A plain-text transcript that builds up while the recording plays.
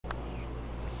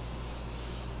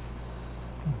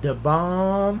The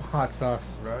bomb hot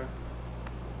sauce. Right.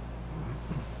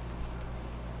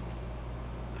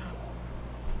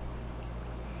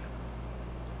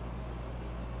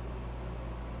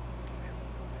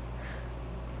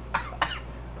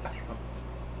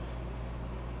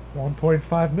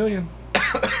 $1.5 million.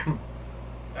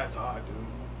 That's hot, dude.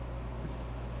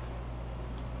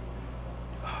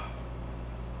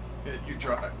 Yeah, you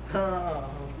try it.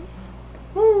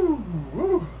 Woo,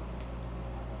 woo.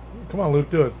 Come on, Luke,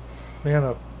 do it. Man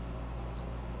up.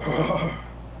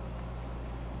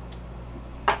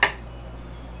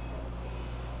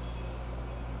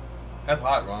 That's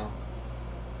hot, Ron.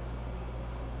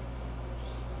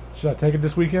 Should I take it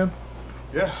this weekend?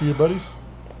 Yeah. See your buddies?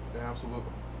 Yeah,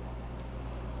 absolutely.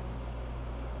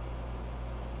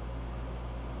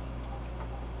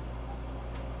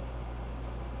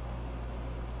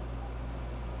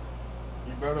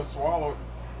 You better swallow it.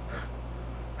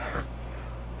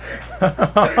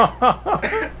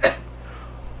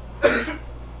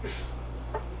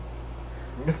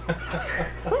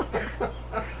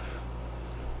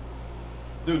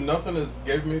 Dude, nothing has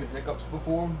gave me the hiccups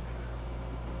before.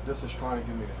 This is trying to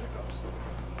give me the hiccups.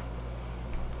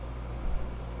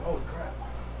 Holy crap.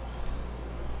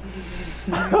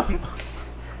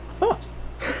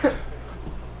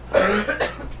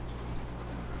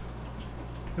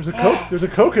 There's a Coke. There's a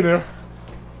Coke in there.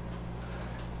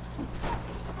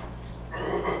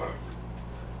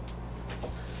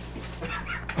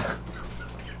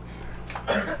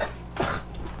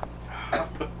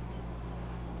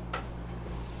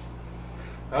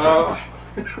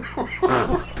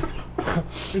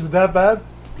 Is it that bad?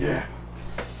 Yeah.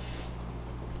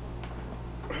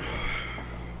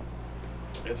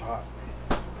 It's hot.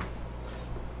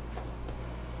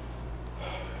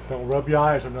 Don't rub your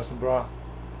eyes or nothing, bro.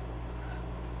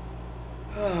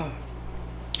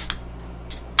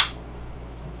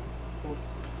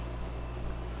 Oops.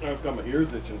 It's got my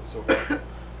ears itching. It's so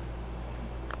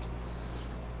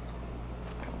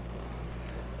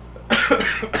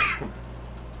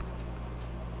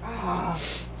hot.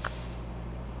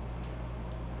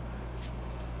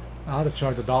 I ought to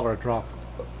charge $1 a drop.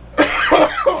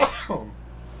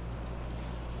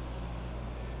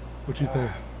 What you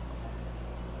think?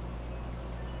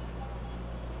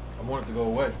 I want it to go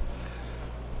away.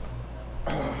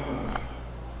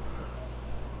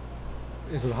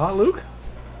 Is it hot, Luke?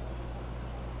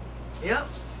 Yep.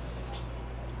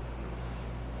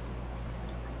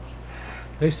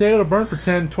 They say it'll burn for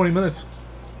 10, 20 minutes.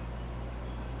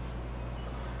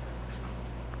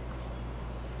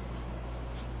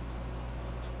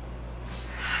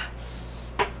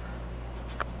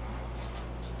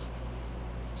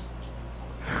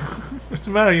 What's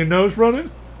the matter? Your nose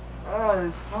running? Oh,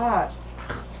 it's hot.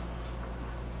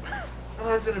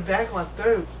 Oh, it's in the back of my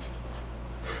throat.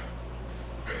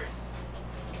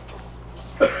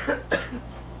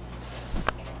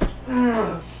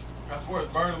 That's where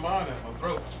it's burning mine in my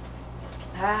throat.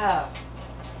 Ah.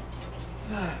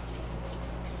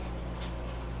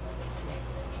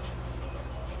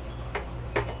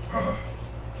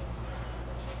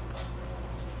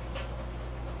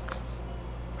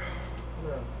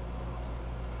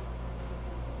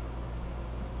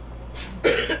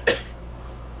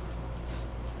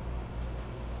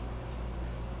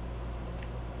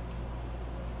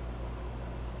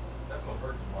 That's what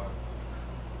hurts my.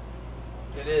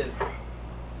 It is.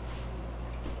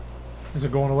 Is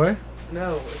it going away?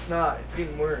 No, it's not. It's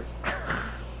getting worse.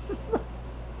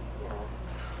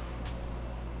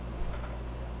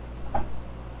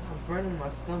 It's burning my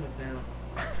stomach now.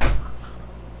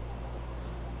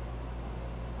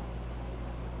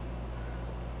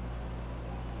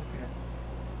 Okay.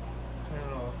 Turn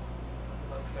it off.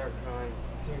 I'm about to start crying.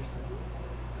 Seriously.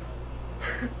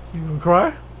 You gonna cry?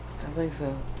 I think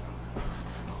so.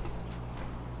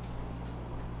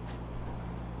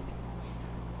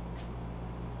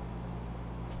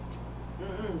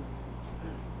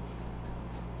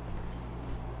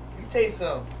 You taste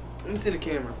some. Let me see the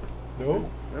camera. No.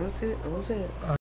 Let me see it. I want to see it.